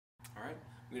Alright,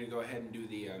 I'm going to go ahead and do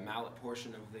the mallet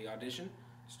portion of the audition,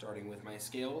 starting with my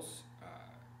scales,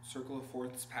 circle of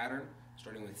fourths pattern,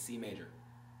 starting with C major.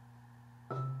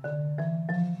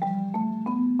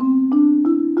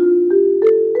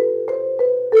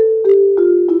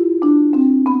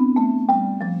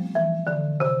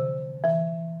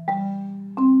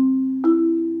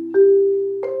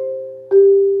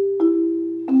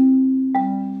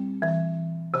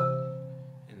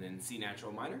 And then C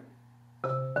natural minor.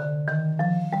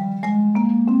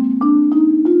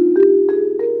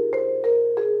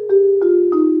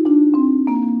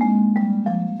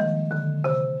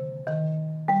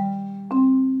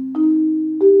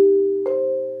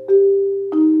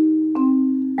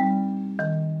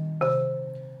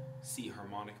 C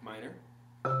harmonic minor.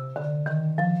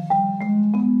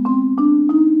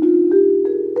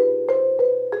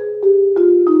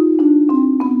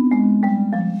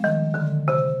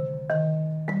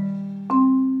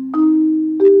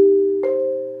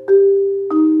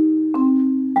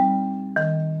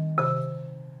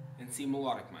 And C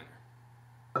melodic minor.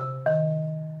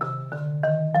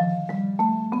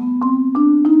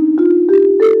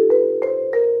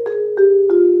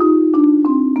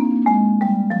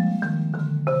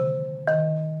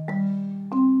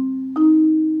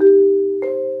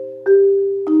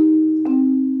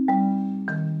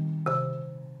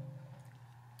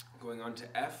 Going on to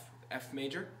F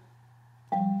major.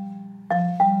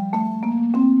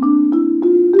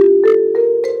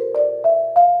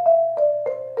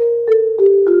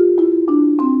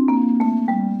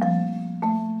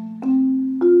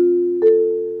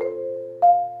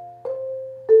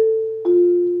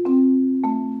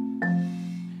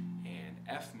 And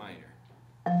F minor.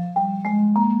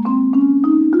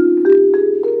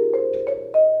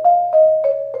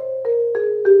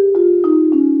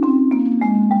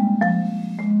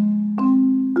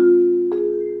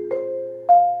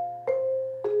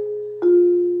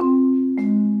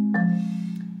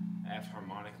 F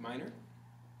harmonic minor.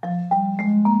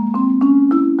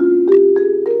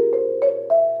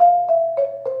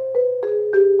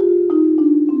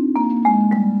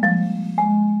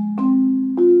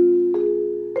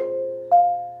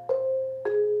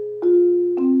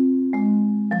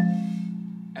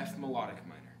 F melodic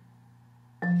minor.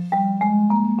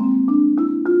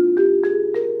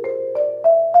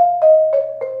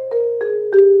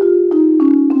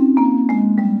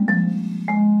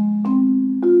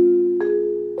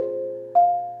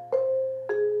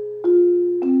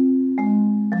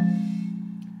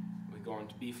 We go on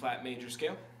to B flat major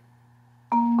scale.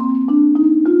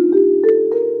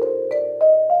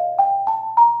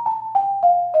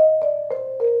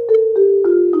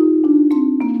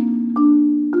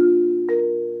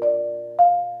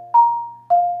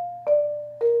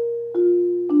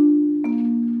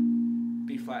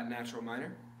 B flat natural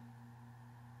minor.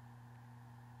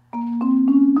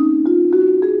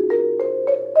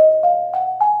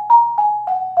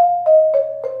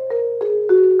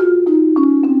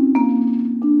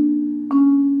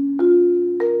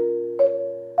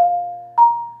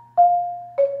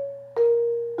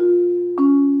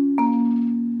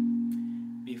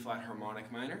 B flat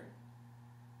harmonic minor.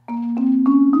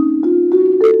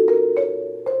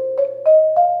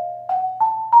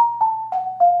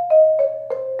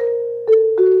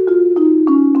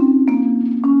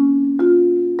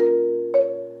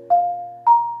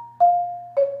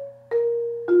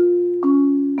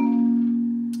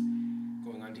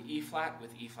 Going on to E flat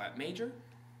with E flat major.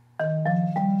 Sorry.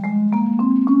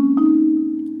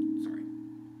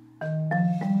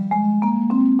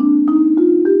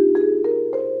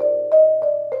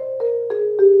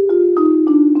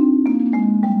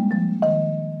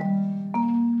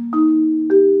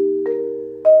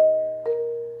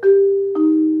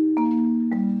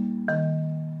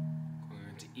 Going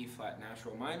on to E flat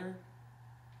natural minor.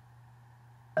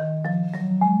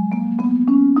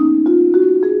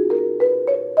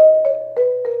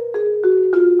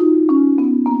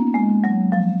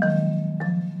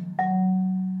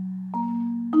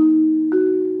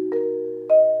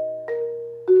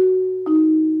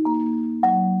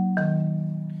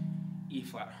 E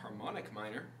flat harmonic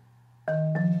minor.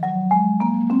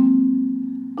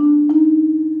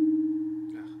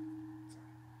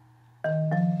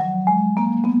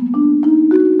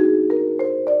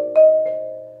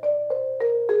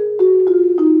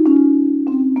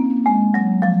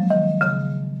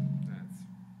 That's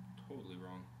totally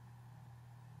wrong.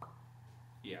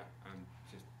 Yeah, I'm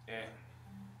just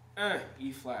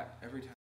E flat every time.